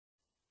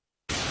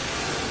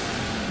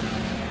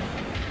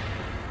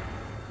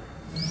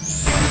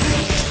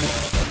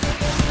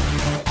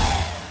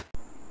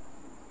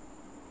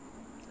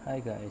Hi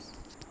guys,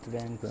 today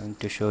I'm going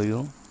to show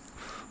you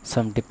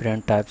some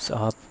different types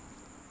of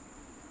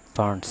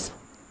fonts.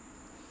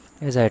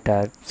 As I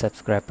type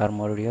subscribe for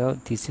more video,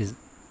 these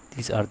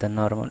are the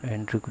normal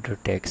and regular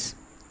text.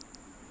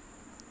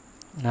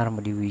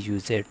 Normally we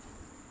use it,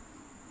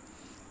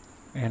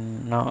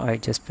 and now I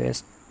just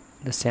paste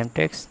the same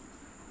text,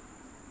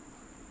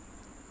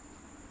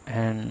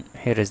 and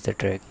here is the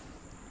trick.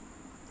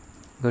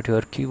 Go to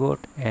your keyboard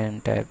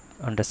and type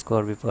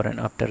underscore before and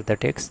after the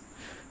text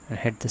and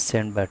hit the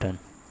send button.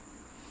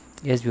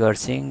 As you are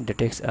seeing, the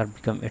text are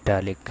become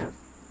italic.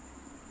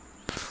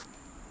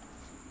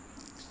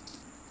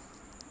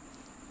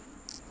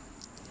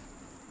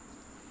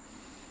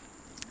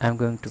 I'm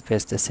going to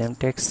paste the same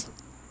text,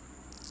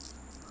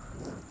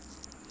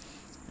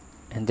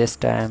 and this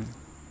time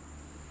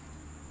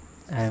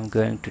I'm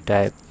going to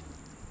type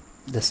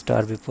the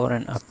star before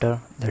and after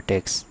the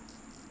text.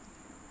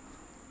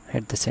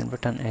 Hit the send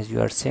button. As you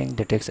are seeing,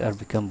 the text are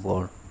become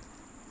bold.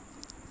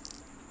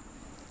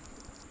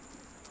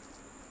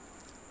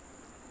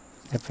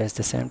 I paste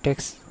the same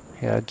text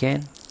here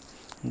again.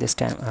 This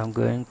time I'm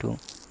going to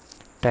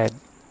type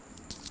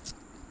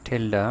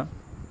tilde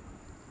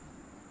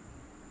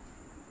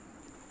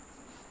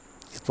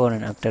before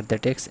and after the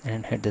text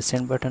and hit the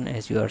send button.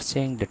 As you are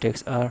seeing, the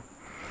text are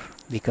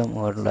become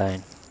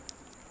overline.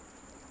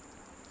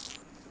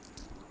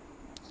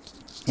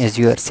 As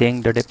you are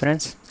seeing the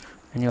difference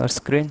in your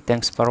screen.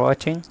 Thanks for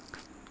watching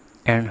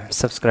and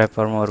subscribe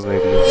for more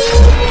videos.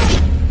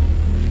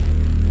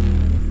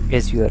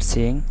 As you are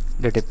seeing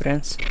the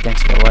difference,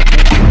 thanks for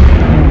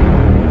watching.